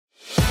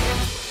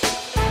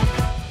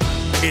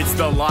It's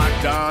the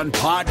Locked On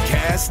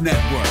Podcast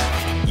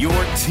Network, your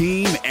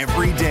team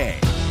every day.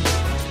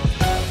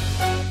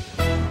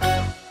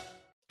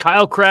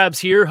 Kyle Krabs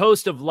here,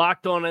 host of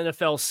Locked On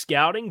NFL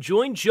Scouting.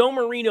 Join Joe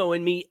Marino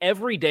and me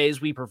every day as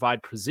we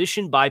provide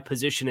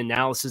position-by-position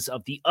analysis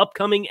of the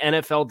upcoming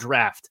NFL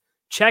Draft.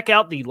 Check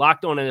out the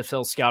Locked On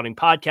NFL Scouting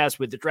podcast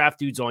with the Draft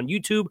Dudes on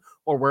YouTube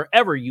or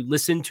wherever you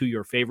listen to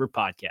your favorite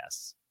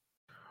podcasts.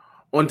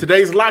 On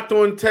today's Locked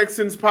On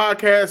Texans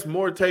podcast,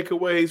 more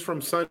takeaways from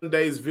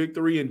Sunday's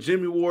victory and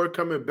Jimmie Ward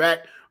coming back,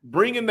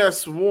 bringing that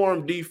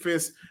swarm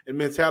defense and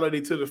mentality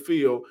to the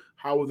field.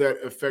 How will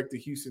that affect the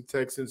Houston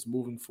Texans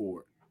moving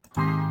forward?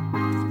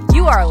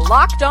 You are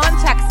Locked On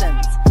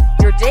Texans,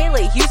 your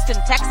daily Houston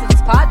Texans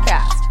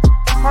podcast,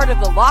 part of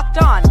the Locked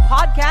On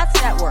Podcast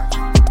Network,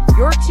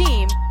 your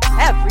team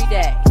every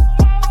day.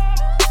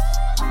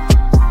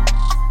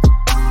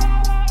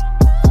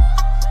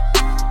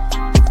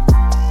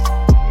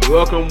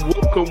 Welcome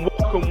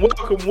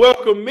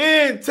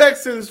in,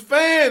 Texans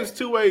fans,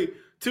 to a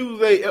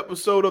Tuesday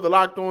episode of the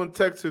Locked On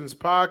Texans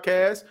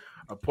podcast,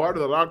 a part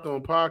of the Locked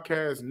On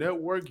Podcast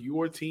Network,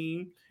 your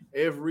team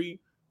every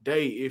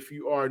day. If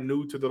you are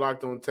new to the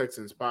Locked On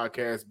Texans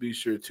podcast, be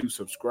sure to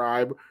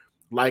subscribe,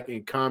 like,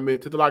 and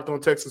comment to the Locked On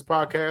Texans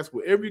podcast,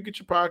 wherever you get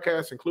your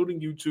podcasts,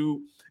 including YouTube.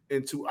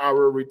 And to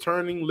our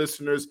returning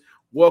listeners,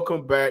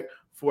 welcome back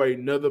for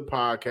another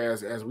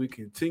podcast as we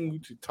continue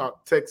to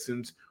talk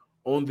Texans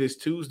on this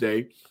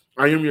Tuesday.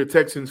 I am your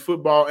Texans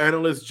football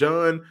analyst,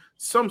 John,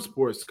 some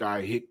sports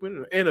guy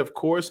Hickman. And, of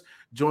course,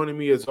 joining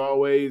me as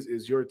always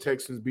is your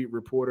Texans beat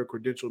reporter,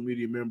 credential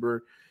media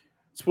member,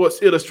 Sports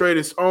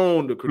Illustrated's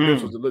own, the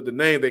credentials, the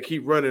name they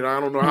keep running. I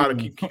don't know how to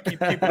keep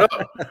keeping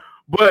up.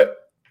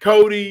 But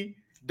Cody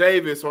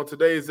Davis, on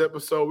today's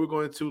episode, we're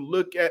going to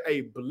look at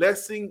a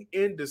blessing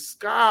in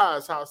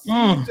disguise, how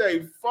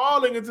CJ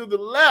falling into the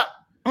lap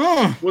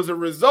was a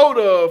result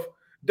of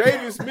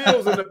Davis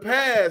Mills in the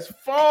past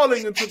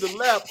falling into the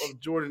lap of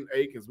Jordan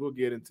Akins. We'll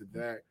get into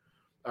that.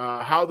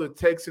 How the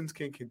Texans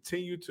can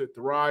continue to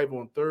thrive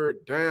on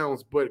third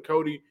downs. But,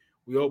 Cody,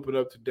 we open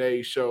up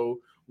today's show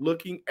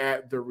looking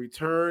at the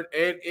return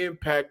and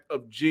impact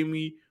of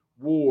Jimmie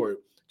Ward.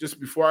 Just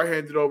before I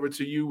hand it over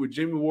to you, with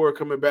Jimmie Ward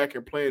coming back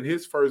and playing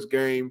his first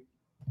game,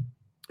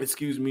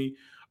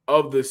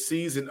 of the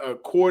season,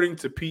 according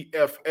to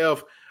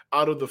PFF,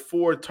 out of the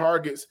 4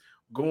 targets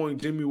going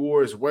Jimmie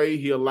Ward's way,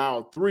 he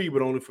allowed 3,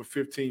 but only for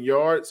 15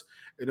 yards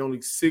and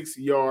only 6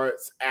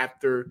 yards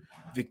after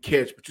the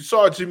catch. But you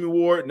saw Jimmie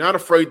Ward not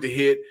afraid to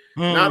hit,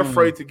 not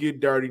afraid to get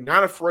dirty,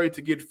 not afraid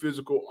to get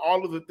physical,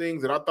 all of the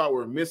things that I thought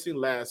were missing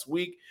last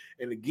week.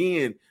 And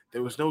again,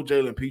 there was no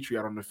Jalen Petrie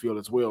out on the field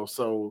as well.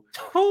 So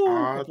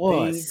I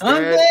think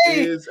Sunday? that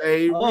is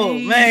a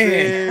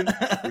reason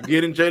for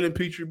getting Jalen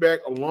Petrie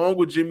back along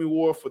with Jimmie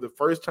Ward for the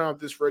first time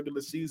this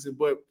regular season.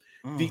 But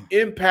the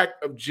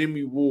impact of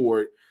Jimmie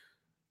Ward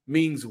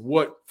means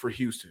what for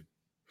Houston?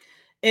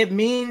 It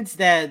means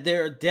that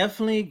they're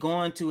definitely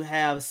going to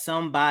have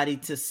somebody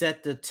to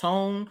set the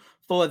tone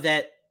for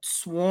that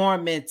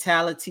swarm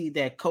mentality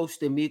that Coach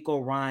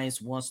DeMeco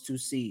Ryans wants to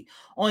see.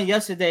 On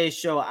yesterday's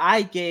show,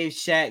 I gave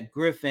Shaq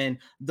Griffin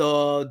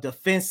the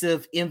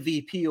defensive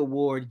MVP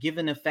award,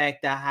 given the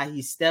fact that how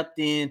he stepped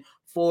in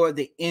for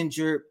the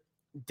injured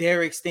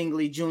Derek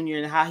Stingley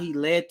Jr. and how he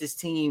led this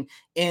team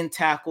in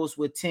tackles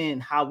with 10.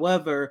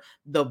 However,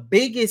 the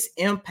biggest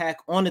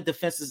impact on the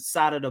defensive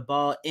side of the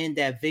ball in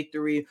that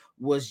victory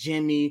was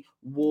Jimmie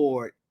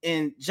Ward.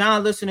 And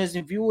John, listeners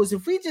and viewers,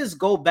 if we just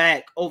go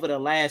back over the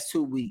last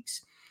 2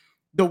 weeks,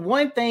 the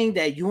one thing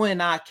that you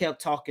and I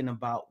kept talking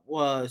about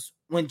was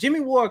when Jimmie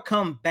Ward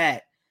come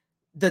back,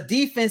 the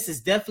defense is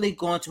definitely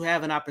going to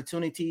have an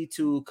opportunity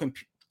to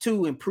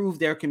improve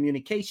their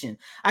communication.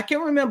 I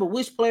can't remember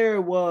which player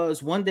it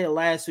was one day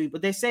last week,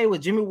 but they say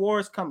with Jimmie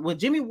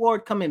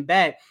Ward coming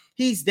back,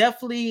 he's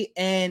definitely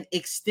an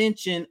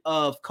extension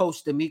of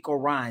Coach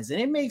DeMeco Ryans. And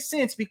it makes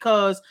sense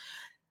because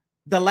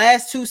the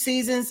last 2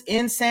 seasons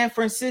in San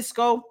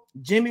Francisco,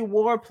 Jimmie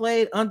Ward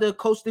played under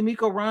Coach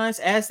DeMeco Ryans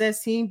as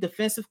that team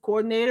defensive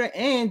coordinator,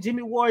 and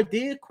Jimmie Ward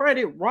did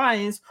credit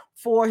Ryans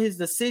for his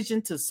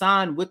decision to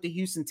sign with the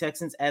Houston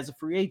Texans as a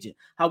free agent.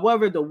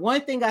 However, the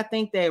one thing I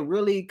think that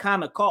really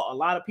kind of caught a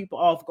lot of people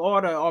off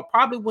guard or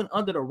probably went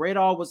under the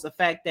radar was the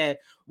fact that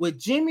with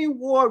Jimmie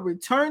Ward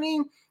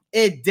returning,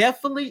 it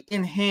definitely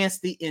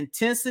enhanced the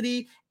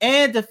intensity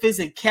and the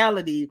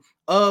physicality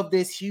of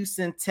this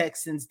Houston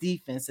Texans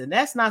defense. And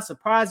that's not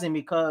surprising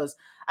because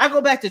I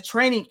go back to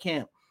training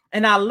camp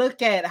and I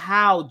look at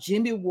how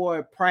Jimmie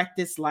Ward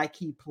practiced like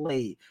he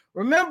played.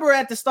 Remember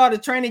at the start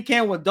of training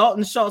camp when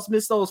Dalton Schultz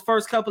missed those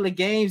first couple of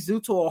games due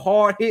to a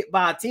hard hit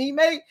by a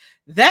teammate?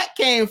 That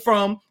came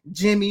from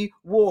Jimmie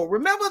Ward.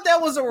 Remember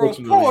there was a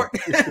report.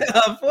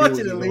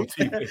 Unfortunately.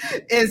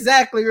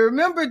 Exactly.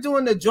 Remember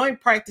doing the joint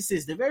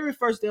practices, the very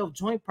first day of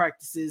joint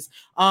practices,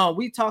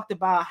 we talked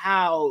about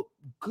how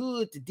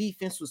good the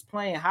defense was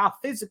playing, how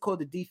physical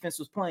the defense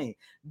was playing.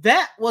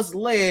 That was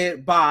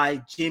led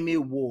by Jimmie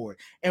Ward.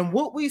 And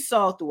what we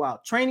saw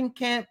throughout training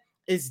camp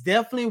is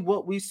definitely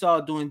what we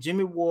saw during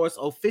Jimmie Ward's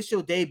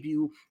official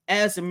debut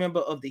as a member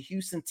of the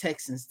Houston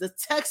Texans. The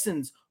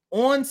Texans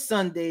on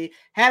Sunday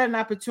had an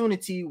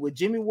opportunity with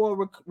Jimmie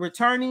Ward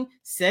returning,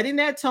 setting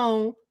that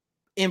tone,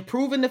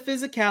 improving the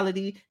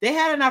physicality. They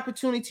had an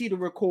opportunity to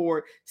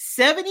record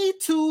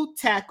 72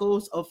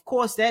 tackles. Of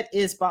course, that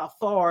is by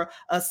far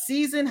a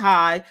season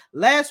high.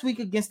 Last week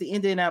against the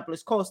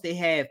Indianapolis Colts, they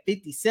had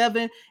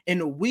 57. In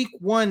the week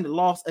 1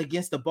 loss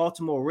against the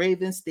Baltimore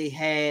Ravens, they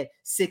had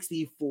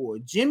 64.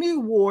 Jimmie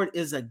Ward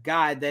is a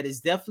guy that is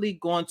definitely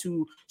going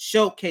to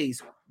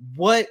showcase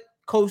what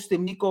Coach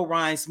DeMeco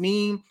Ryans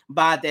mean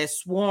by that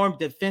swarm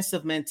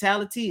defensive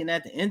mentality. And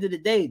at the end of the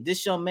day,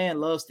 this young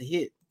man loves to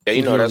hit.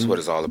 Yeah, that's what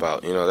it's all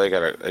about.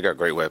 They got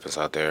great weapons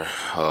out there.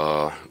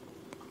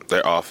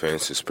 Their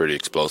offense is pretty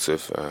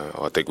explosive.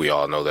 I think we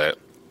all know that.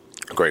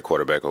 Great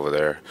quarterback over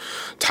there.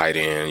 Tight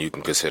end, you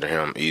can consider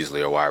him easily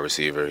a wide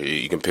receiver.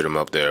 You can put him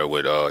up there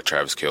with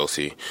Travis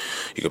Kelce.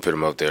 You can put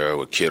him up there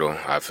with Kittle.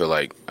 I feel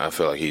like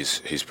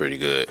he's pretty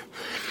good.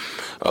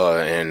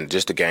 And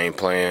just the game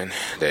plan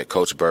that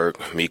Coach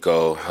Burke,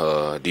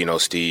 Miko, Dino,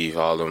 Steve,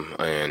 all of them,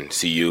 and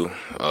CU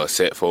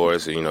set for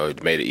us,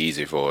 it made it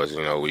easy for us.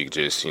 We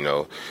just,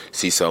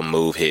 see some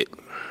move hit.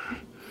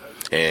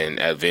 And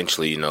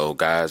eventually,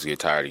 guys get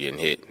tired of getting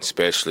hit,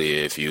 especially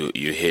if you're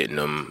hitting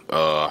them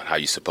how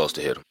you're supposed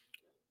to hit them.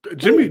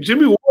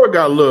 Jimmie Ward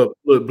got a little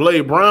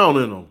Blade Brown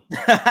in him.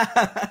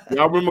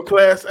 Y'all remember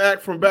Class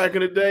Act from back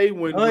in the day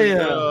when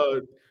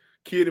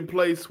Kid and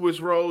Play switch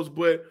roles?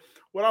 But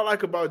what I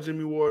like about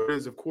Jimmie Ward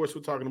is, of course,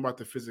 we're talking about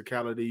the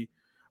physicality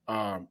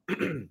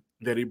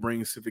that he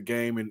brings to the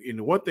game. And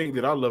the one thing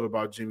that I love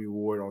about Jimmie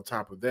Ward on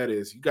top of that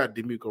is you got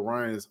DeMeco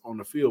Ryans on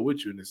the field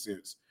with you in a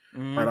sense.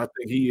 Mm-hmm. Right? I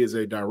think he is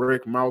a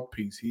direct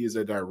mouthpiece. He is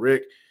a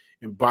direct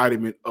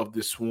embodiment of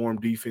the swarm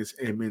defense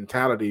and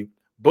mentality.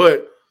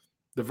 But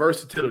the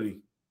versatility,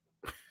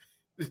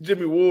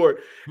 Jimmie Ward,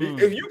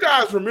 if you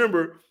guys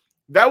remember,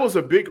 that was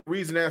a big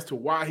reason as to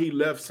why he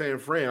left San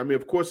Fran. I mean,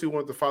 of course, he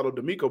wanted to follow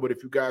DeMeco, but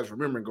if you guys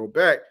remember and go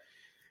back,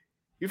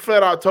 he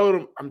flat out told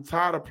him, I'm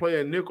tired of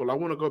playing nickel. I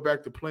want to go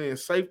back to playing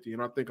safety.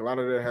 And I think a lot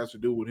of that has to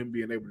do with him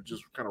being able to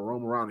just kind of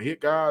roam around and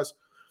hit guys.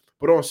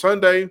 But on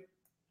Sunday,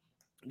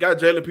 you got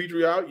Jalen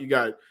Petrie out. You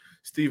got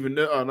Derek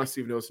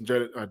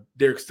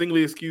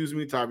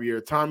Stingley,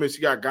 Tavierre Thomas.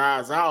 You got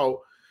guys out,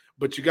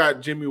 but you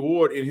got Jimmie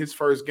Ward in his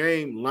first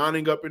game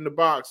lining up in the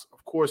box,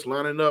 of course,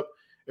 lining up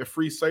at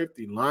free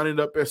safety, lining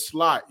up at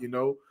slot,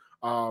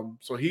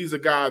 So he's a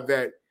guy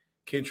that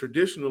can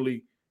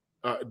traditionally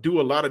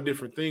do a lot of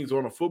different things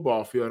on a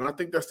football field. And I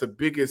think that's the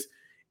biggest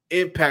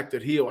impact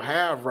that he'll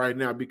have right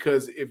now,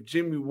 because if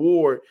Jimmie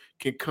Ward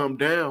can come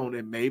down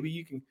and maybe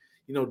you can,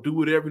 do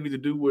whatever you need to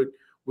do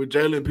with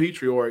Jalen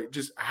Petrie, or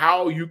just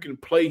how you can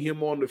play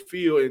him on the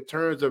field in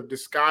terms of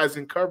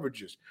disguising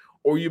coverages.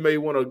 Or you may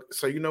want to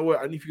say, you know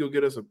what, I need you to go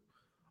get us a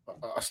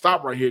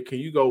stop right here. Can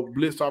you go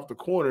blitz off the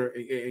corner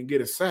and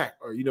get a sack,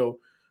 or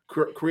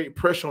create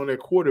pressure on that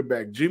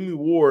quarterback? Jimmie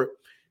Ward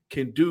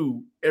can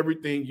do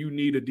everything you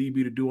need a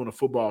DB to do on a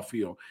football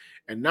field,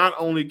 and not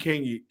only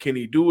can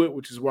he do it,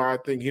 which is why I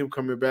think him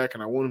coming back,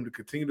 and I want him to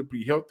continue to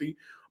be healthy,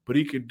 but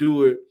he can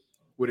do it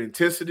with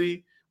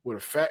intensity, with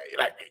a fact,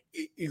 like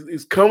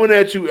he's coming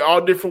at you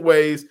all different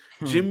ways.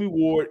 Jimmie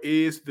Ward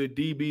is the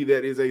DB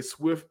that is a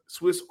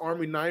Swiss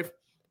Army knife,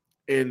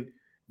 and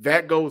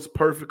that goes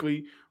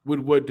perfectly with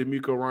what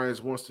DeMeco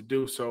Ryans wants to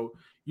do. So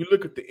you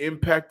look at the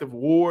impact of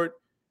Ward.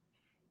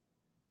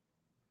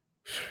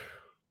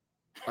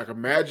 Like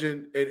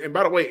imagine, and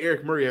by the way,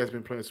 Eric Murray has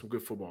been playing some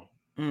good football.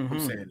 Mm-hmm. I'm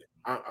saying it.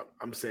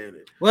 I'm saying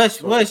it.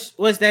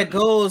 Which that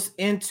goes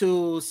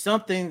into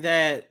something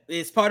that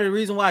is part of the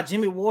reason why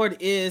Jimmie Ward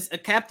is a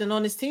captain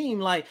on his team.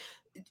 Like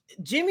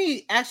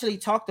Jimmy actually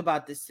talked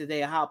about this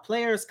today, how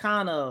players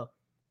kind of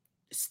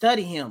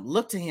study him,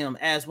 look to him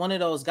as one of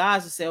those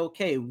guys to say,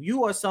 okay,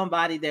 you are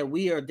somebody that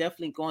we are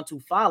definitely going to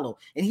follow.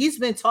 And he's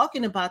been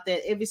talking about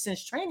that ever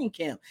since training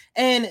camp.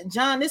 And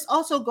John, this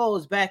also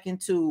goes back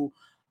into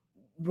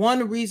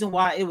one reason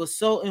why it was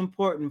so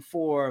important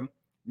for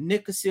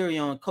Nick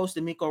Caserio and Coach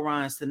DeMeco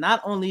Ryans to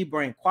not only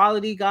bring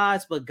quality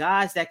guys, but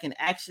guys that can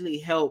actually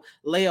help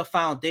lay a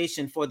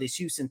foundation for this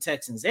Houston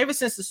Texans. Ever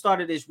since the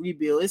start of this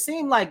rebuild, it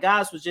seemed like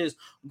guys was just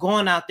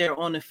going out there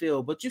on the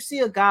field. But you see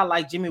a guy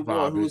like Jimmie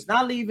Ward, who's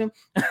not leaving,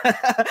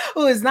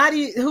 who's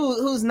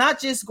not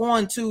just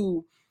going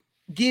to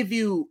give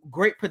you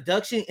great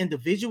production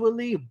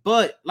individually,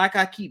 but like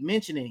I keep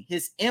mentioning,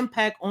 his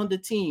impact on the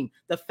team,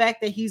 the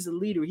fact that he's a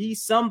leader,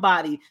 he's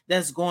somebody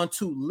that's going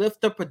to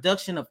lift the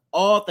production of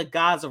all the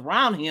guys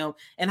around him.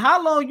 And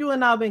how long you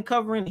and I have been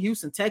covering the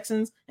Houston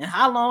Texans, and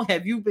how long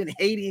have you been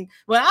hating?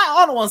 Well,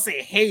 I don't want to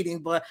say hating,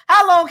 but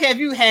how long have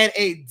you had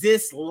a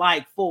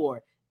dislike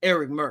for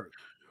Eric Murray?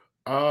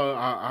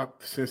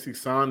 Since he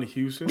signed to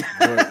Houston,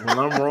 but when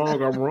I'm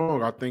wrong, I'm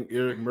wrong. I think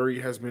Eric Murray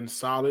has been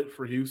solid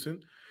for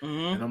Houston.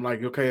 Mm-hmm. And I'm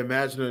like, okay,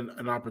 imagine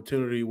an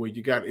opportunity where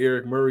you got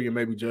Eric Murray and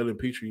maybe Jalen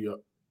Petrie,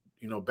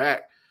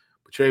 back,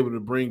 but you're able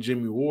to bring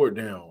Jimmie Ward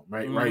down,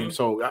 right? Mm-hmm. Right.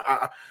 So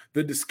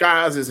the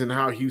disguises and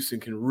how Houston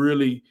can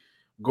really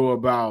go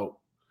about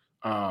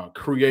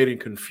creating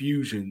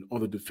confusion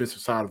on the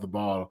defensive side of the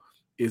ball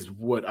is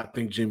what I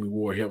think Jimmie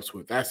Ward helps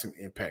with. That's an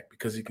impact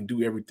because he can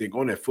do everything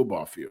on that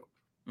football field.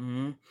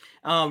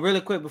 Mm-hmm. Really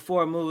quick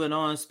before moving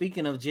on,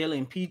 speaking of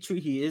Jalen Petrie,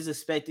 he is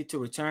expected to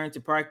return to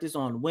practice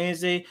on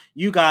Wednesday.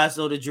 You guys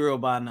know the drill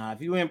by now.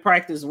 If you in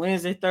practice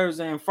Wednesday,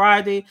 Thursday, and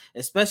Friday,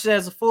 especially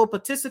as a full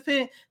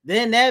participant,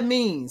 then that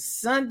means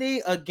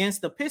Sunday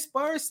against the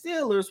Pittsburgh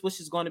Steelers,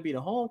 which is going to be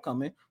the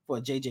homecoming for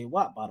J.J.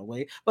 Watt, by the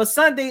way. But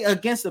Sunday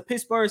against the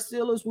Pittsburgh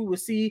Steelers, we will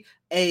see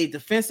a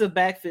defensive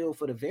backfield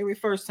for the very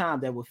first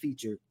time that will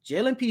feature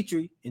Jalen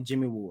Petrie and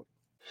Jimmie Ward.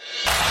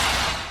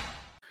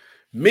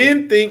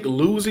 Men think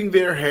losing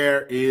their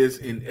hair is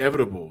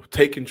inevitable.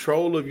 Take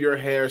control of your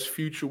hair's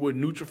future with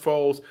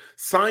Nutrafol's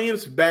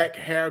science-backed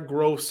hair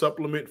growth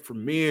supplement for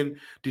men.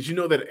 Did you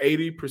know that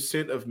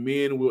 80% of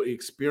men will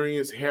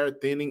experience hair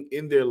thinning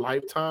in their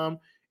lifetime?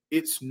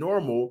 It's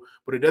normal,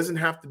 but it doesn't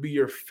have to be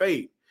your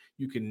fate.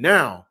 You can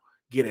now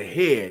get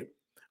ahead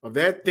of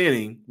that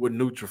thinning with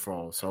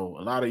Nutrafol. So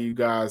a lot of you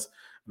guys,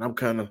 and I'm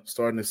kind of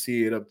starting to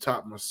see it up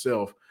top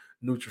myself,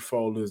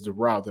 Nutrafol is the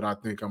route that I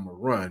think I'm going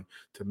to run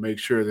to make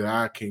sure that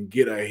I can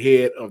get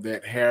ahead of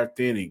that hair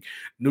thinning.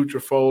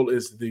 Nutrafol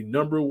is the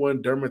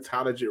 #1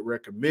 dermatologist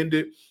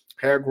recommended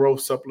hair growth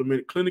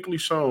supplement clinically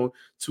shown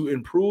to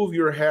improve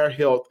your hair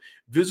health,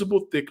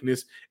 visible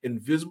thickness,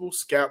 and visible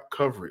scalp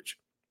coverage.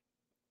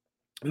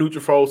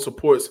 Nutrafol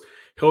supports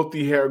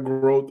healthy hair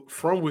growth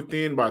from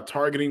within by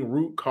targeting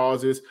root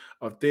causes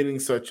of thinning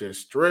such as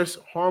stress,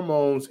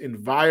 hormones,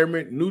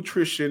 environment,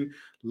 nutrition,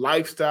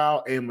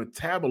 lifestyle, and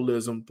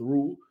metabolism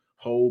through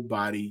whole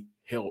body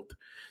health.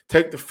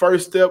 Take the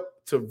first step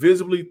to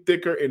visibly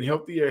thicker and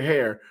healthier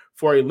hair.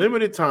 For a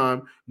limited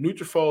time,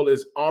 Nutrafol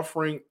is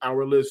offering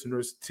our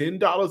listeners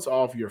 $10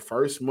 off your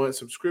first month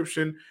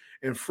subscription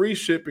and free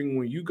shipping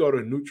when you go to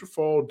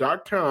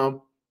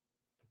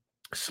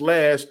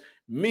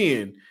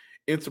Nutrafol.com/men.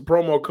 Enter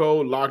promo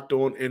code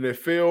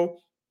LOCKEDONNFL.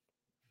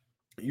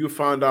 You'll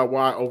find out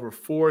why over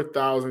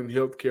 4,000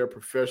 healthcare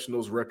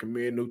professionals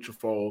recommend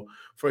Nutrafol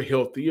for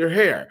healthier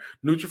hair.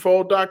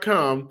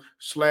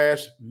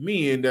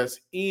 Nutrafol.com/men. That's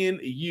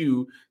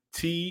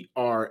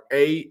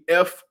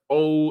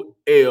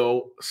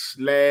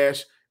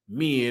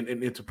NUTRAFOL/men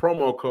and enter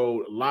promo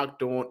code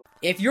LOCKEDON.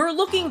 If you're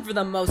looking for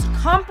the most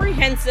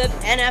comprehensive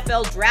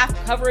NFL draft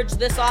coverage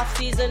this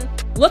offseason,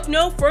 look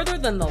no further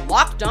than the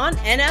Locked On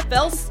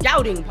NFL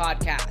Scouting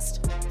Podcast.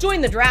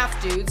 Join the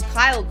draft dudes,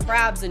 Kyle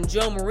Krabs and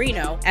Joe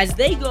Marino, as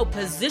they go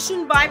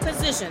position by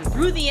position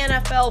through the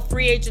NFL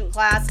free agent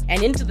class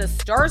and into the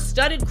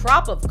star-studded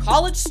crop of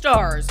college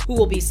stars who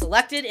will be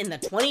selected in the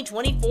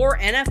 2024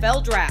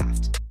 NFL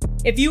Draft.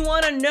 If you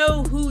want to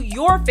know who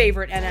your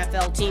favorite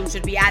NFL team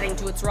should be adding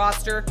to its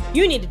roster,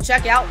 you need to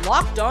check out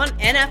Locked On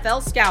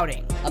NFL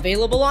Scouting,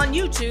 available on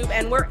YouTube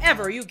and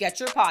wherever you get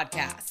your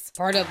podcasts.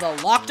 Part of the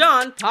Locked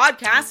On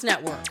Podcast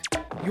Network,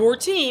 your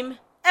team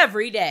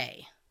every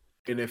day.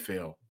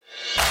 NFL.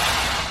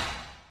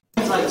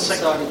 The offense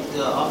started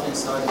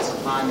to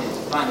find its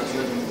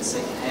rhythm in the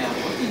second half.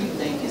 What do you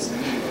think is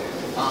needed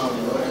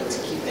in order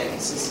to keep that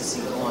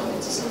consistency going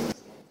into some of these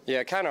games?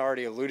 Yeah, I kind of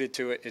already alluded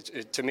to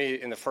it. To me,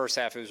 in the first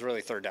half, it was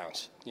really third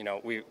downs. You know,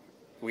 we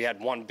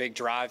had one big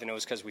drive, and it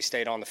was because we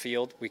stayed on the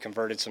field. We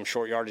converted some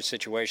short yardage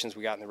situations.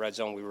 We got in the red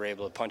zone. We were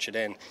able to punch it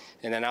in.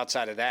 And then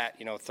outside of that,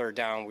 you know, third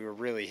down, we were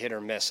really hit or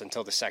miss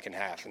until the second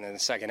half. And then the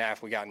second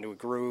half, we got into a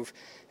groove.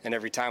 And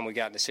every time we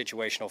got into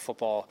situational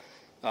football,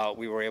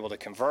 we were able to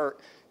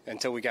convert.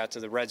 Until we got to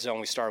the red zone,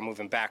 we started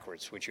moving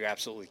backwards, which you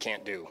absolutely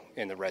can't do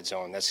in the red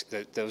zone.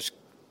 Those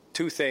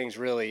two things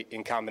really,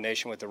 in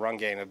combination with the run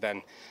game, have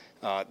been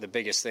the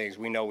biggest things.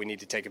 We know we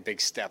need to take a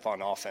big step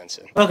on offense.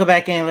 Welcome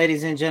back in,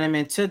 ladies and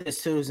gentlemen, to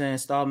this Tuesday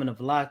installment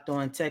of Locked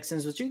On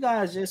Texans. What you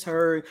guys just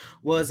heard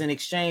was an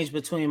exchange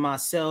between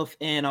myself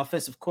and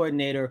offensive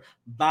coordinator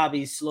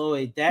Bobby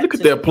Sloyd. Look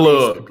at that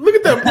plug. Look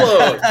at that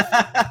plug.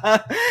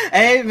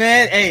 Hey,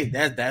 man. Hey,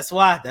 that's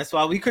why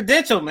we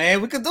credential,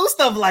 man. We could do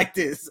stuff like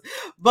this.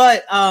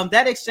 But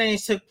that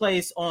exchange took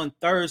place on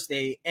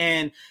Thursday.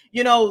 And,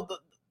 you know,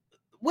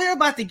 we're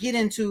about to get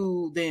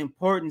into the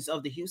importance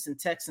of the Houston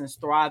Texans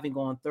thriving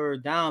on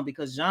third down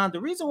because, John, the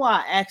reason why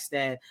I asked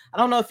that, I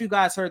don't know if you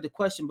guys heard the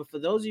question, but for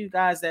those of you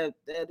guys that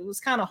it was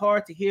kind of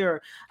hard to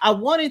hear, I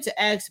wanted to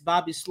ask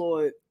Bobby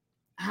Sloyd,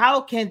 how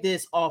can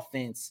this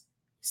offense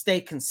stay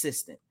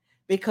consistent?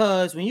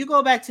 Because when you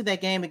go back to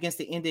that game against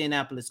the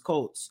Indianapolis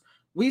Colts,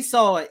 we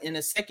saw it in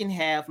the second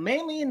half,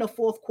 mainly in the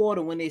fourth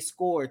quarter when they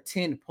scored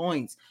 10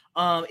 points.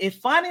 It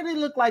finally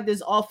looked like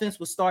this offense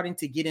was starting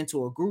to get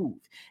into a groove.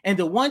 And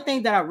the one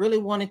thing that I really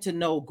wanted to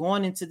know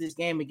going into this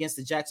game against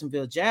the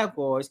Jacksonville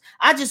Jaguars,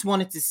 I just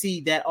wanted to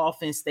see that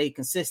offense stay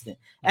consistent.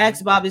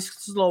 Ask Bobby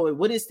Sloyd,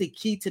 what is the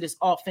key to this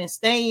offense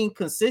staying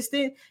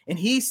consistent? And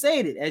he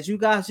said it, as you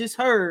guys just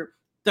heard,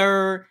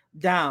 third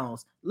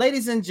downs.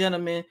 Ladies and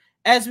gentlemen,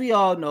 As we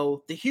all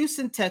know, the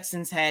Houston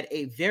Texans had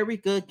a very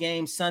good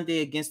game Sunday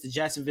against the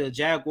Jacksonville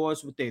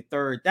Jaguars with their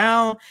third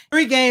down.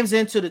 3 games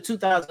into the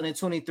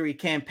 2023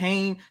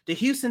 campaign, the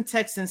Houston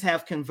Texans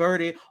have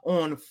converted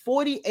on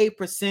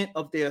 48%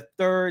 of their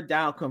third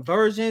down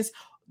conversions.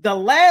 The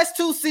last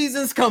 2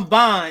 seasons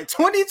combined,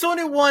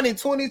 2021 and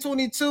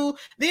 2022,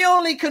 they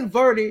only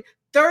converted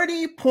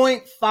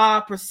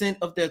 30.5%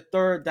 of their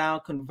third down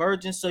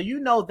conversion. So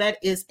that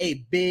is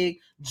a big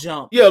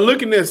jump. Yeah,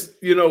 looking at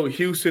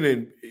Houston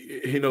and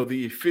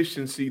the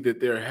efficiency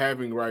that they're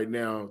having right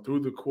now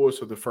through the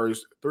course of the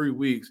first 3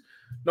 weeks,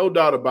 no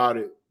doubt about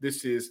it,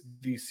 this is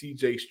the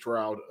CJ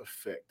Stroud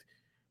effect.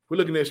 We're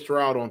looking at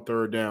Stroud on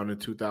third down in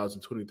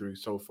 2023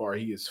 so far.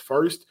 He is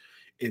first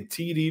in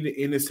TD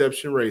to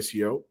interception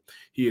ratio.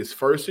 He is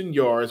first in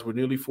yards with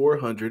nearly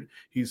 400.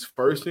 He's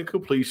first in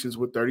completions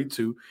with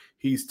 32.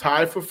 He's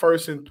tied for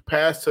first in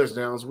pass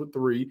touchdowns with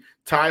 3.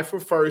 Tied for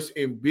first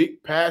in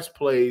big pass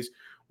plays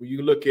when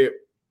you look at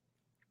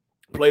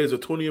plays of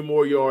 20 or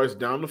more yards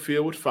down the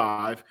field with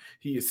 5.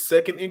 He is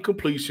second in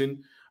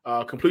completion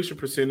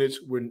percentage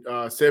with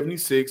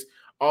 76.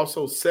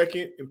 Also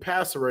second in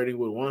passer rating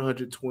with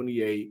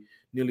 128,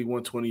 nearly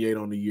 128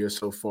 on the year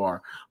so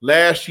far.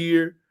 Last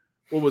year,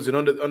 what was it,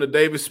 under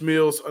Davis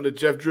Mills, under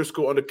Jeff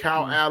Driscoll, under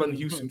Kyle Allen,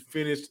 Houston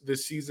finished the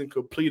season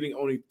completing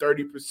only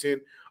 30%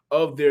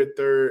 of their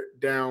third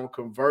down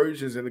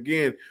conversions. And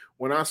again,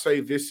 when I say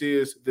this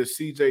is the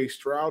CJ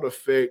Stroud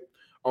effect,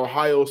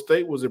 Ohio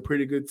State was a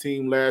pretty good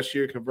team last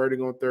year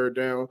converting on third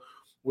down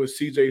with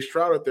CJ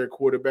Stroud at their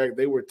quarterback.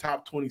 They were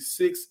top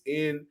 26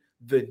 in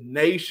the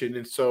nation.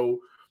 And so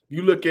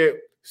you look at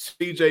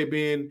CJ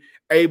being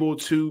able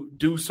to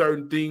do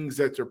certain things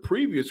that their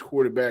previous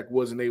quarterback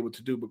wasn't able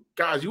to do. But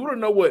guys, you want to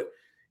know what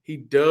he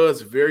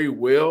does very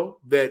well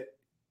that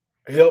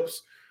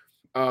helps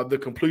the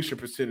completion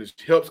percentage,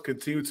 helps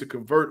continue to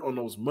convert on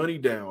those money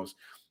downs.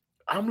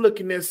 I'm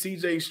looking at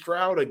CJ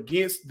Stroud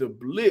against the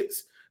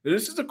blitz. Now,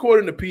 this is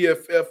according to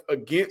PFF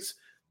against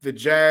the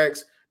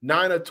Jags,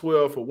 9 of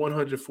 12 for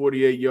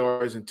 148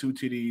 yards and 2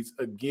 TDs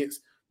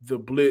against the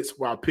blitz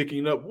while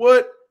picking up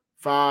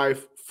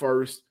 5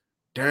 first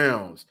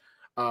downs.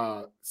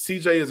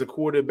 CJ is a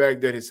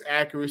quarterback that his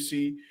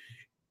accuracy,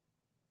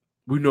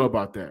 we know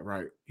about that,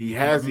 right? He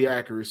has the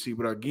accuracy,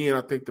 but again,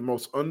 I think the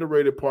most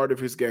underrated part of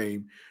his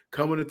game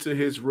coming into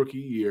his rookie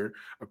year,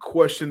 a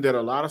question that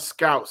a lot of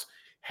scouts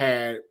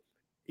had,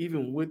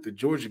 even with the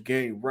Georgia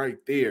game right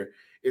there,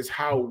 is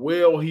how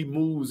well he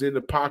moves in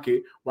the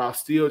pocket while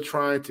still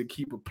trying to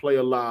keep a play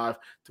alive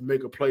to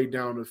make a play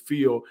down the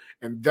field.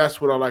 And that's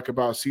what I like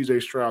about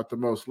CJ Stroud the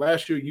most.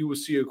 Last year, you would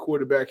see a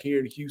quarterback here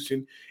in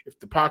Houston, if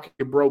the pocket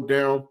broke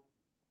down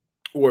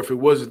or if it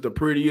wasn't the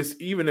prettiest,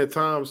 even at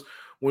times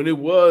when it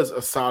was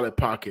a solid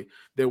pocket,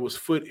 there was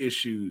foot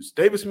issues.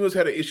 Davis Mills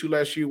had an issue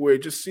last year where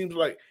it just seems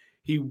like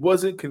he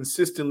wasn't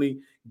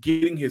consistently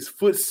getting his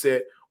foot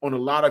set on a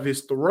lot of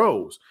his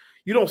throws.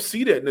 You don't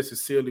see that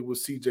necessarily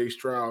with CJ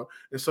Stroud.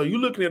 And so you're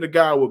looking at a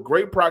guy with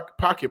great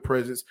pocket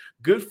presence,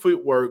 good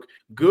footwork,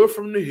 good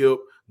from the hip,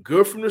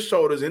 good from the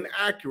shoulders, and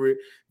accurate.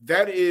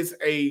 That's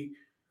a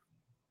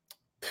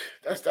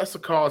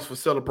cause for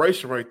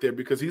celebration right there,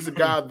 because he's a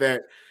guy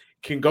that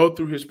can go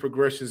through his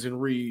progressions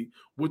and read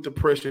with the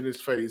pressure in his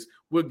face,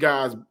 with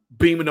guys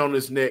beaming on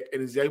his neck,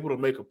 and is able to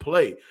make a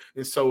play.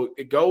 And so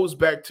it goes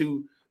back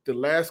to the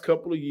last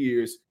couple of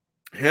years,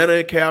 Hannah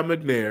and Cal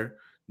McNair,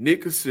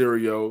 Nick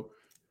Caserio,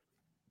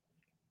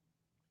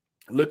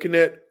 looking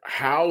at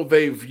how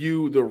they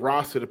view the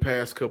roster the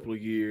past couple of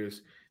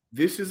years.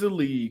 This is a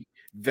league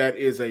that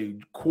is a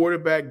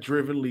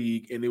quarterback-driven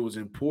league, and it was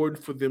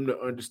important for them to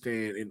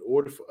understand in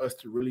order for us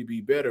to really be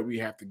better, we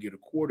have to get a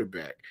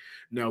quarterback.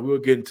 Now, we'll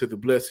get into the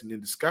blessing in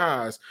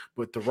disguise,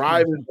 but the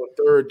thriving on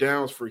third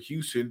downs for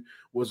Houston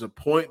was a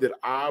point that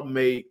I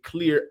made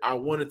clear I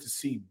wanted to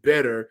see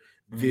better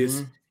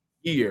this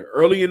year.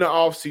 Early in the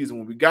offseason,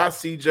 when we got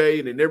CJ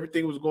and then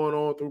everything was going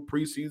on through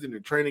preseason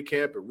and training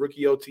camp and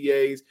rookie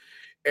OTAs,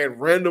 at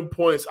random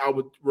points, I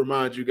would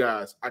remind you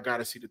guys, I got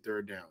to see the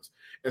third downs.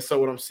 And so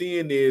what I'm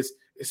seeing is,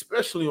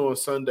 especially on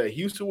Sunday,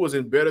 Houston was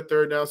in better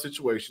third down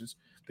situations.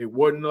 There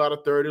wasn't a lot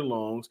of third and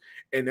longs,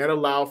 and that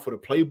allowed for the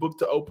playbook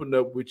to open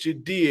up, which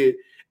it did.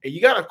 And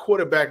you got a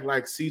quarterback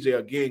like CJ,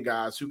 again,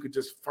 guys, who could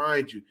just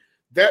find you.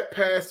 That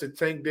pass to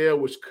Tank Dell,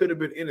 which could have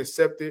been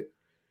intercepted,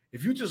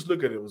 if you just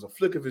look at it, it was a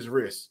flick of his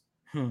wrist.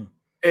 And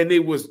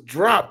it was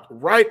dropped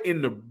right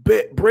in the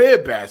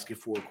bread basket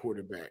for a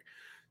quarterback.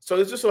 So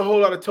it's just a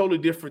whole lot of totally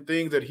different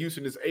things that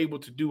Houston is able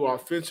to do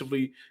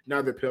offensively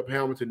now that Pep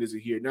Hamilton isn't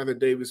here. Now that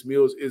Davis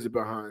Mills is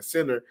behind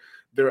center,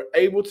 they're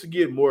able to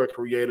get more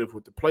creative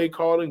with the play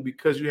calling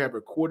because you have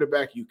a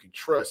quarterback you can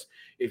trust.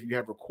 If you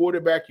have a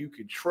quarterback you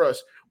can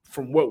trust,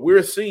 from what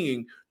we're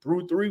seeing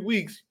through 3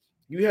 weeks,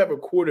 you have a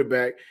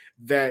quarterback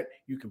that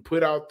you can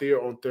put out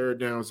there on third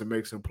downs and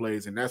make some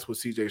plays, and that's what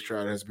CJ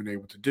Stroud has been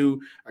able to do.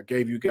 I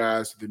gave you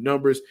guys the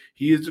numbers.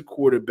 He is a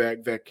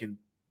quarterback that can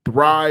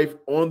thrive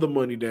on the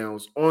money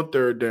downs, on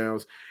third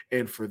downs.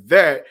 And for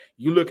that,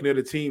 you're looking at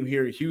a team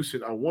here in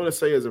Houston. I want to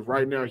say as of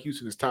right now,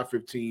 Houston is top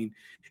 15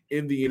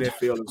 in the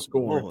NFL in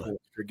scoring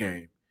points per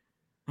game.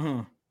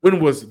 When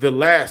was the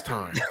last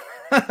time?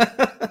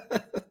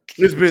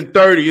 It's been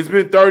 30. It's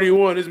been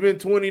 31. It's been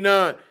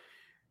 29.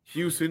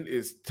 Houston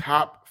is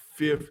top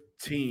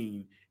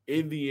 15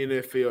 in the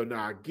NFL.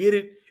 Now, I get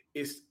it.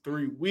 It's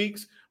 3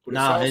 weeks. But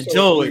it's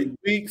also enjoy 3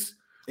 weeks.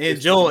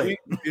 Enjoy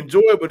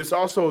it, but it's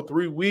also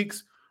 3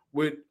 weeks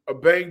with a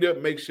banged up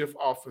makeshift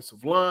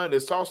offensive line.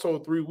 It's also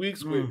 3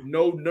 weeks with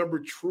no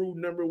true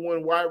number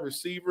one wide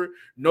receiver,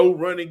 no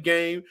running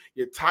game.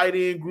 Your tight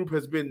end group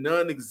has been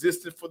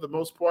non-existent for the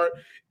most part.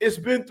 It's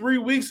been 3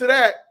 weeks of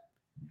that,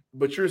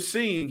 but you're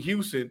seeing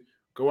Houston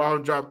go out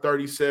and drop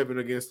 37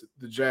 against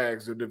the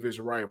Jags, their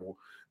division rival.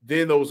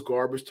 Then those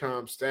garbage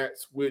time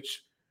stats,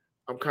 which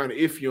I'm kind of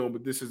iffy on,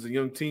 but this is a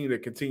young team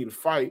that continue to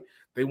fight.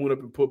 They went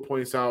up and put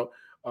points up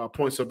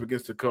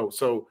against the Colts.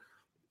 So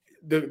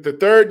the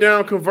third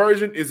down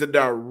conversion is a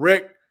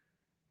direct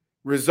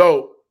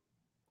result.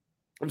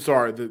 I'm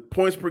sorry, the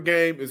points per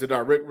game is a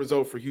direct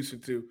result for Houston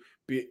to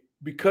be,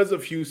 because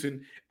of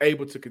Houston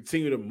able to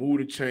continue to move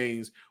the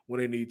chains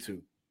when they need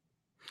to.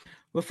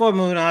 Before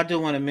moving on, I do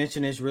want to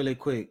mention this really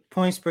quick.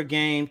 Points per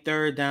game,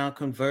 third down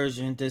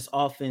conversion, this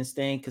offense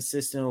staying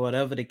consistent or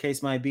whatever the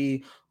case might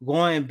be.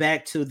 Going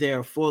back to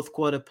their fourth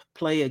quarter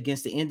play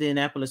against the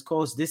Indianapolis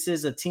Colts, this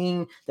is a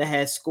team that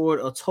has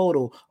scored a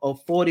total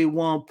of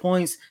 41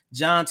 points.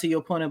 John, to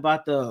your point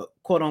about the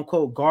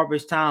quote-unquote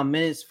garbage time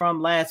minutes from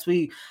last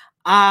week,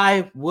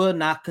 I would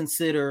not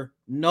consider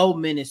no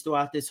minutes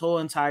throughout this whole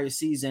entire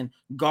season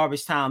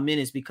garbage time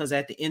minutes, because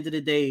at the end of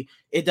the day,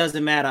 it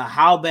doesn't matter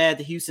how bad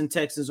the Houston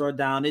Texans are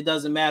down. It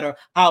doesn't matter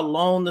how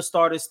long the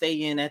starters stay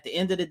in. At the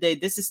end of the day,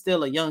 this is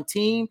still a young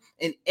team,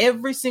 and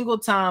every single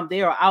time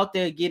they are out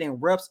there getting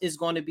reps is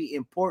going to be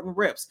important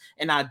reps.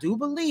 And I do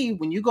believe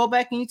when you go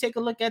back and you take a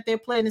look at their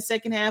play in the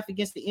second half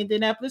against the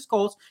Indianapolis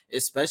Colts,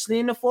 especially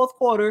in the fourth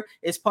quarter,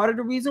 it's part of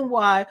the reason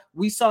why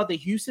we saw the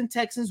Houston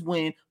Texans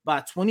win by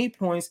 20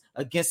 points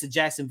against the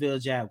Jacksonville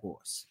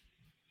Jaguars.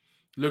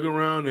 Look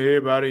around,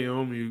 everybody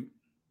on mute.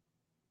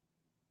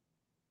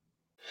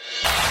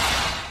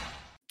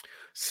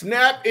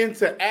 Snap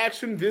into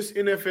action this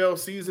NFL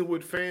season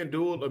with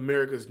FanDuel,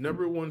 America's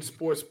 _1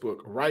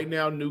 sportsbook. Right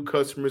now, new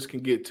customers can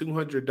get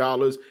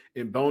 $200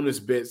 in bonus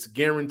bets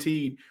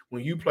guaranteed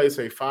when you place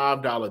a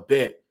 $5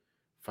 bet.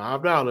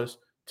 $5,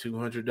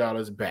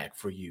 $200 back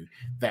for you.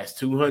 That's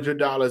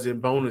 $200 in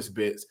bonus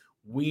bets,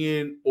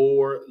 win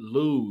or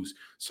lose.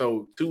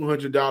 So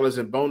 $200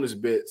 in bonus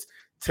bets,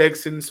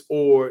 Texans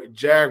or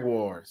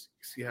Jaguars.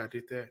 You see how I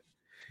did that?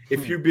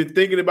 If you've been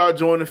thinking about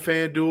joining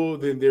FanDuel,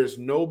 then there's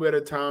no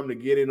better time to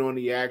get in on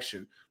the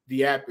action.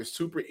 The app is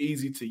super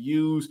easy to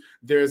use.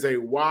 There's a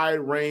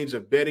wide range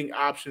of betting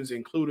options,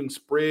 including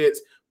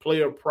spreads,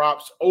 player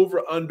props,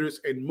 over-unders,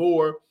 and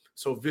more.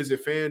 So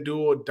visit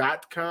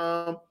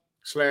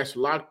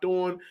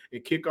FanDuel.com/lockedon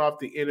and kick off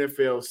the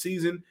NFL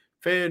season.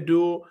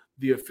 FanDuel,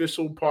 the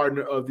official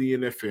partner of the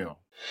NFL.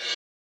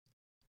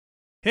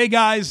 Hey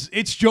guys,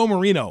 it's Joe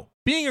Marino.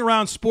 Being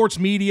around sports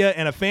media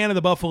and a fan of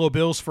the Buffalo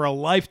Bills for a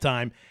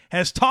lifetime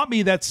has taught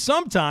me that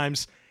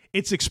sometimes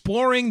it's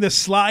exploring the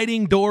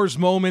sliding doors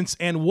moments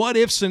and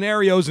what-if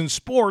scenarios in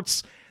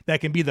sports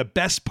that can be the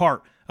best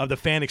part of the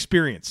fan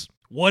experience.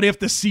 What if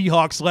the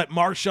Seahawks let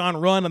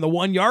Marshawn run on the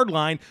 1-yard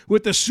line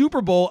with the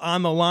Super Bowl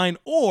on the line?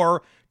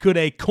 Or could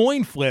a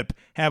coin flip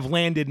have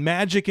landed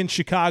Magic in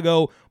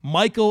Chicago,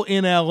 Michael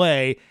in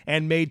LA,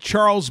 and made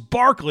Charles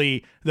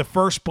Barkley the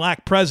first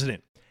black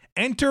president?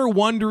 Enter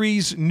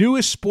Wondery's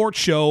newest sports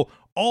show,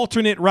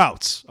 Alternate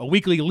Routes, a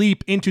weekly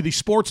leap into the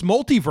sports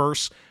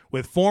multiverse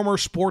with former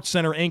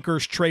SportsCenter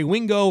anchors Trey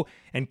Wingo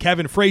and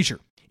Kevin Frazier.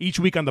 Each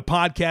week on the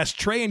podcast,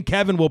 Trey and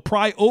Kevin will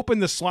pry open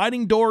the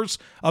sliding doors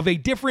of a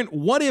different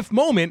what-if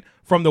moment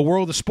from the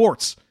world of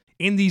sports.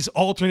 In these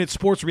alternate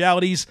sports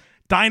realities,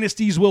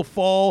 dynasties will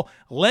fall,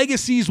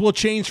 legacies will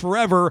change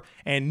forever,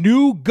 and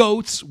new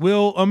GOATs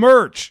will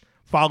emerge.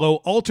 Follow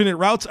Alternate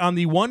Routes on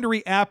the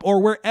Wondery app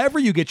or wherever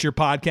you get your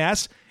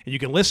podcasts, and you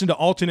can listen to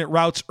Alternate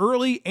Routes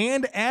early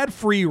and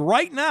ad-free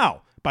right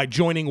now by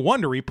joining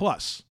Wondery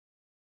Plus.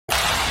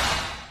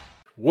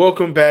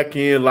 Welcome back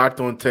in,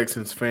 Locked On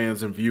Texans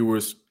fans and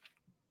viewers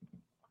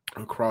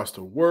across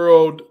the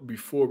world.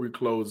 Before we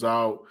close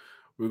out,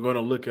 we're going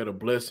to look at a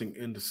blessing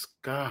in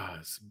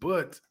disguise.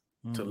 But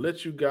to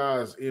let you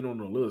guys in on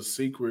a little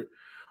secret,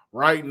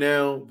 right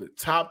now, the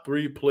top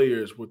 3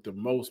 players with the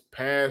most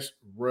pass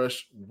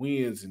rush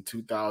wins in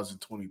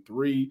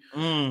 2023.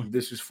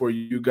 This is for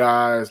you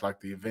guys, like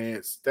the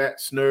advanced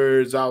stats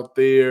nerds out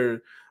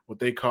there, what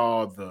they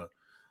call the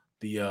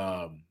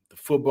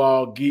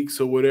football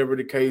geeks or whatever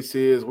the case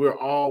is. We're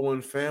all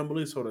one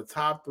family. So the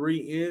top 3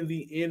 in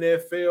the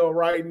NFL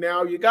right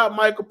now, you got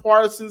Michael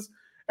Parsons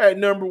at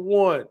number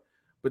 1,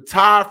 but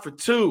tied for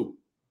 2.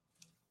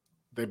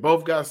 They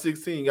both got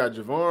 16. You got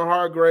Javon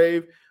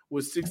Hargrave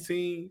with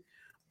 16,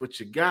 but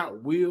you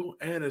got Will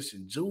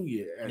Anderson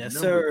Jr. at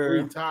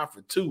number 3, tied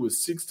for 2 with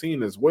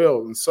 16 as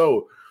well. And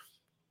so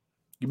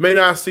You may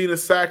not have seen a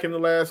sack in the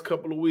last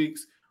couple of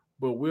weeks,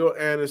 but Will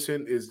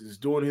Anderson is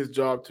doing his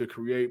job to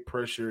create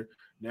pressure.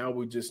 Now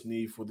we just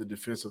need for the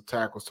defensive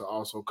tackles to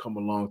also come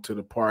along to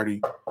the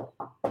party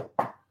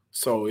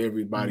so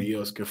everybody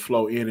else can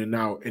flow in and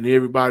out and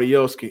everybody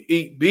else can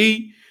eat.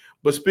 B.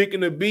 But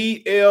speaking of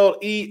BLESSING,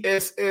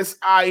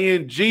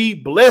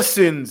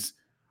 blessings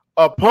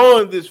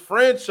upon this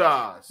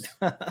franchise.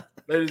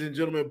 Ladies and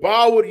gentlemen,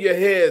 bow with your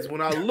heads.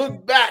 When I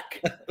look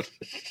back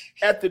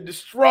at the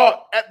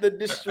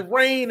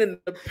disrain and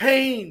the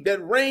pain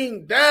that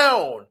rained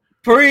down.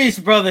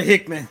 Preach, Brother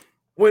Hickman.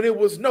 When it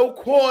was no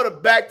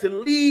quarterback to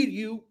lead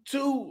you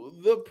to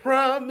the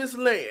promised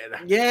land.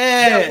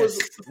 Yes. There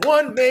was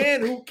one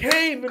man who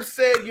came and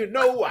said,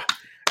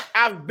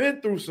 I've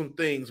been through some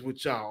things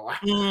with y'all.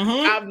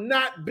 I've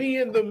not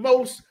been the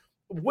most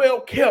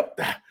well-kept.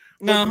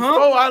 But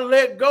before I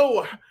let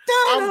go,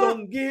 I'm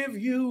going to give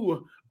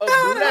you a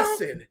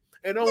blessing.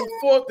 And on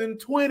 4th and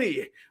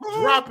 20,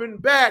 dropping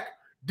back,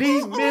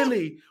 D.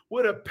 Millie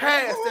with a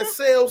pass that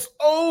sails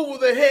over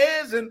the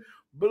heads and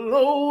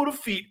below the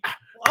feet.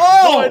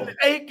 Jordan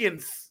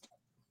Akins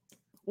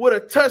with a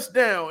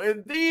touchdown.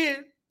 And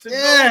then to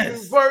go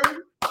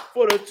convert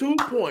for the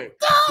 2-point.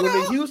 When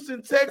the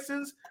Houston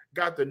Texans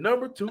got the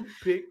number 2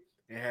 pick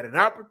and had an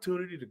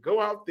opportunity to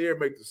go out there,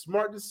 make the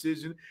smart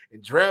decision,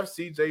 and draft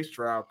C.J.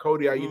 Stroud.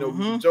 Cody,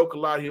 we joke a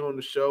lot here on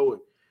the show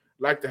and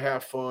like to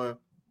have fun.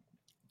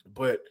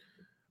 But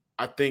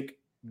I think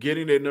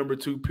getting that number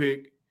 2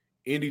 pick,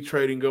 Indy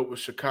trading up with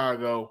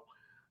Chicago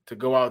to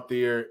go out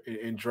there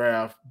and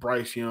draft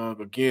Bryce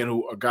Young,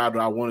 again, a guy that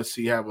I want to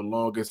see have a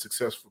long and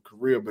successful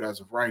career. But as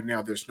of right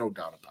now, there's no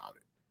doubt about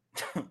it.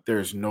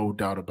 There's no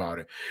doubt about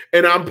it.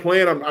 And I'm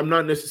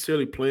not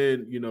necessarily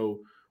playing, with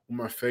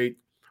my faith,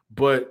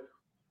 but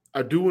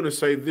I do want to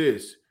say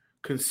this.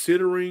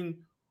 Considering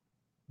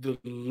the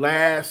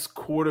last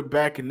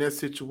quarterback in that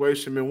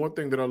situation, man, one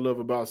thing that I love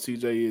about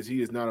CJ is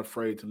he is not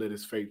afraid to let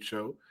his faith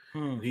show.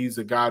 He's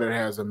a guy that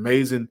has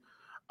amazing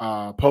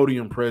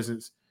podium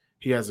presence.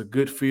 He has a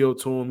good feel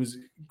to him. He's a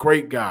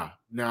great guy.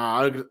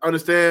 Now, I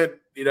understand,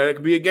 it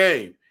could be a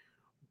game.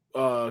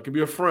 It could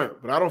be a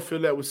front, but I don't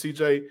feel that with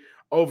CJ.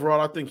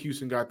 Overall, I think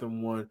Houston got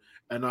them one,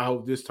 and I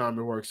hope this time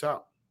it works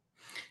out.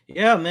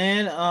 Yeah,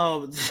 man.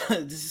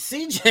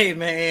 CJ,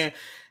 man.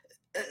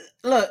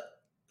 Look,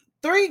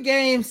 3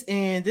 games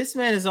in, this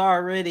man is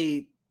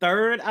already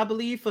 3rd, I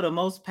believe, for the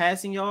most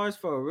passing yards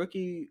for a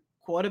rookie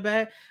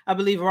quarterback. I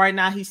believe right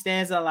now he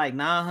stands at like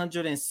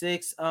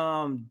 906.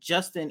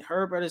 Justin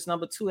Herbert is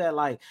number 2 at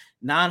like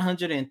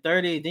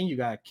 930. Then you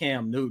got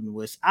Cam Newton,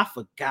 which I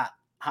forgot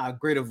how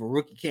great of a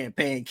rookie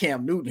campaign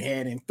Cam Newton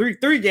had in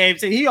three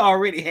games. And he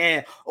already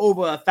had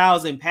over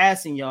 1,000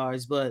 passing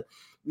yards. But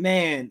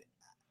man,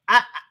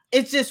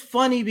 it's just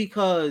funny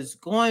because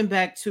going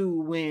back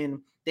to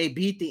when they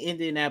beat the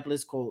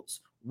Indianapolis Colts,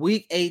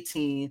 week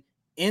 18,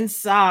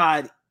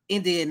 inside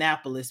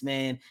Indianapolis,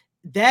 man,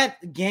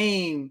 that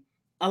game,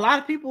 a lot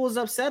of people was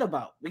upset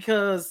about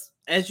because,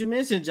 as you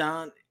mentioned,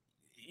 John,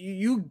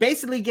 you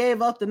basically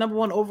gave up the number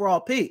 1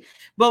 overall pick.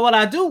 But what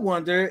I do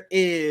wonder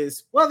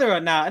is whether or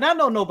not, and I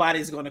know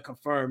nobody's going to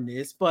confirm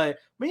this, but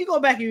when you go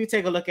back and you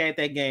take a look at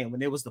that game, when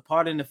there was the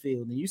part in the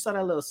field and you saw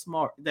that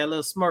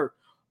little smirk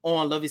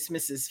on Lovie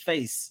Smith's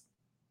face,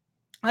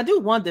 I do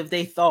wonder if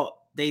they thought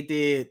they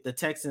did the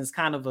Texans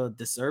kind of a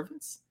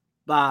disservice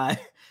by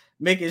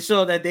making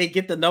sure that they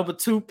get the number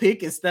 2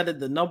 pick instead of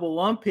the number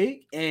 1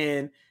 pick.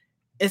 And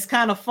it's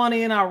kind of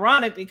funny and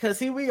ironic because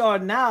here we are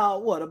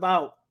now,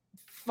 about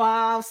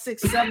 5,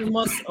 6, 7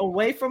 months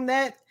away from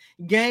that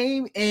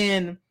game.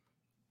 And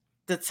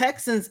the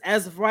Texans,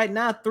 as of right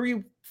now,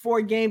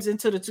 3-4 games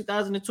into the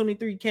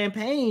 2023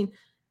 campaign,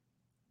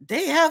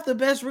 they have the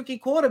best rookie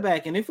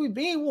quarterback. And if we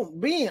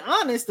being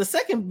honest, the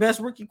second best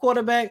rookie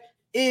quarterback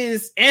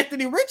is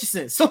Anthony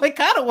Richardson. So it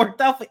kind of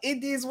worked out for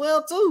Indy as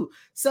well, too.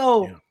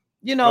 So,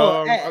 and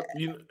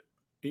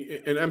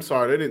I'm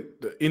sorry,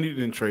 Indy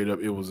didn't trade up.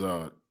 It was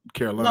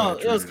Carolina. No,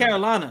 it was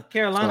Carolina.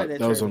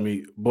 That was on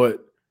me.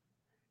 But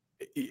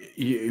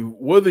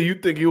whether you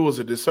think it was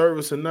a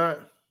disservice or not,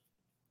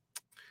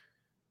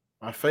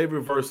 my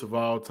favorite verse of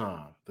all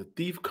time: "The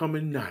thief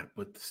cometh not,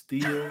 but to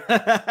steal,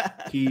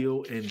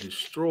 kill, and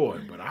destroy.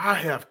 But I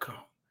have come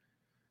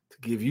to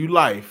give you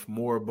life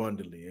more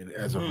abundantly." And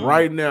as of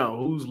right now,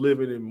 who's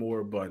living in more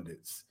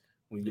abundance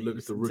when you look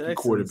at the rookie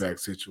quarterback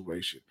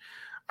situation?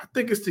 I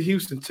think it's the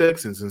Houston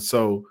Texans. And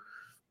so,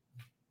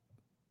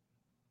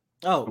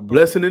 a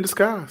blessing in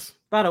disguise.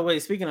 By the way,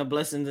 speaking of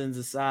blessings in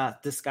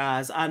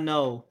disguise, I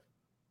know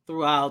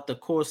throughout the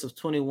course of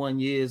 21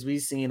 years,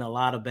 we've seen a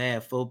lot of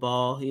bad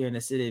football here in the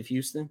city of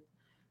Houston.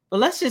 But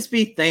let's just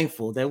be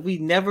thankful that we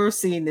never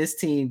seen this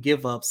team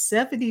give up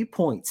 70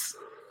 points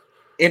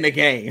in a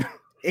game.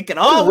 It can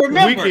all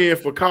remember. Weekend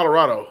for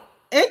Colorado.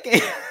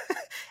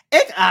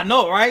 I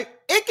know, right?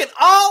 It can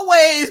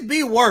always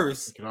be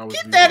worse.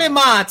 Keep that in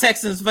mind,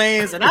 Texans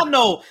fans. And I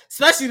know,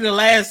 especially the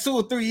last 2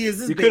 or 3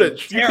 years, you could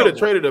have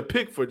traded a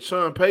pick for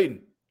Sean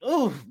Payton.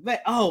 Oh, man.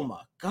 Oh,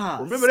 my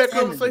God. Remember that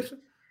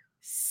conversation?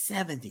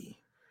 70.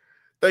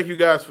 Thank you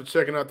guys for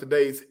checking out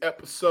today's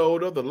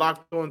episode of the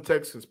Locked On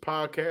Texans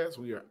podcast.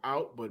 We are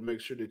out, but make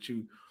sure that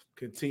you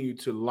continue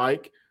to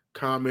like,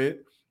 comment,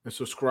 and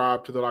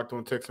subscribe to the Locked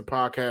On Texans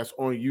podcast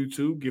on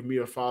YouTube. Give me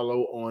a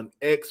follow on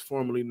X,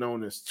 formerly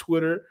known as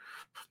Twitter.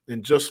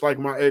 And just like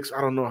my ex,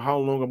 I don't know how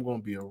long I'm going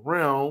to be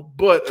around,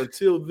 but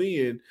until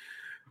then,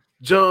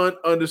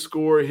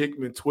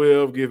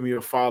 John_Hickman12. Give me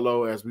a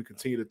follow as we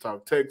continue to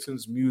talk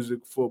Texans,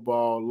 music,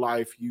 football,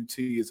 life. UT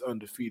is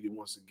undefeated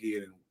once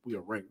again, and we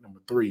are ranked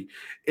number 3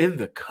 in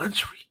the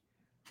country.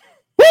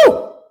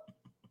 Woo!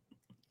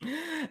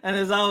 And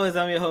as always,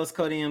 I'm your host,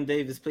 Cody M.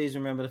 Davis. Please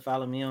remember to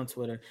follow me on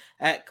Twitter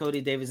at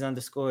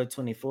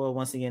CodyDavis_24.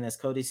 Once again, that's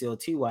Cody,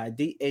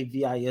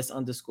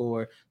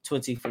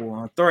 COTYDAVIS_24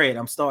 on Thread.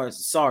 on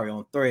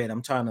Thread.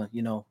 I'm trying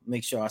to,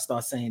 make sure I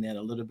start saying that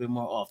a little bit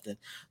more often.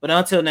 But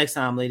until next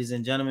time, ladies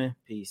and gentlemen,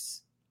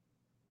 peace.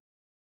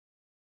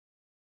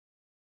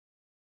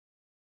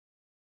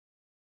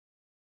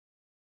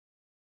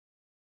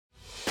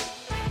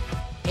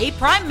 Hey,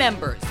 Prime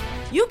members,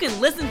 you can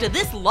listen to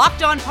this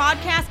Locked On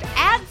podcast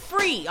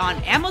ad-free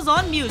on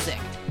Amazon Music.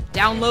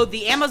 Download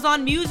the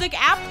Amazon Music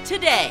app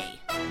today.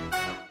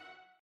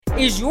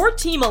 Is your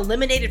team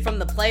eliminated from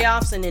the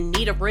playoffs and in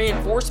need of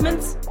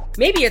reinforcements?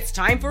 Maybe it's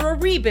time for a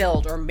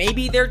rebuild, or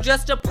maybe they're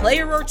just a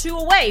player or two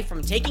away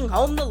from taking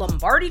home the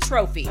Lombardi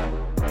Trophy.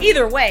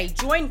 Either way,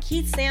 join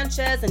Keith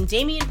Sanchez and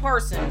Damian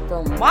Parson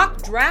for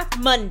Mock Draft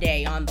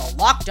Monday on the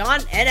Locked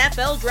On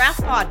NFL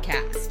Draft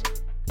Podcast.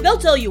 They'll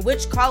tell you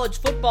which college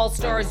football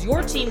stars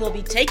your team will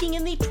be taking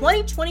in the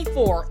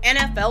 2024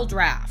 NFL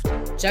Draft.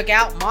 Check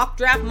out Mock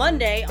Draft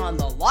Monday on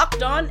the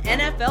Locked On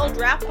NFL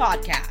Draft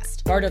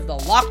Podcast, part of the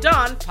Locked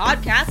On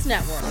Podcast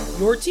Network,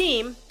 your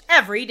team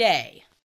every day.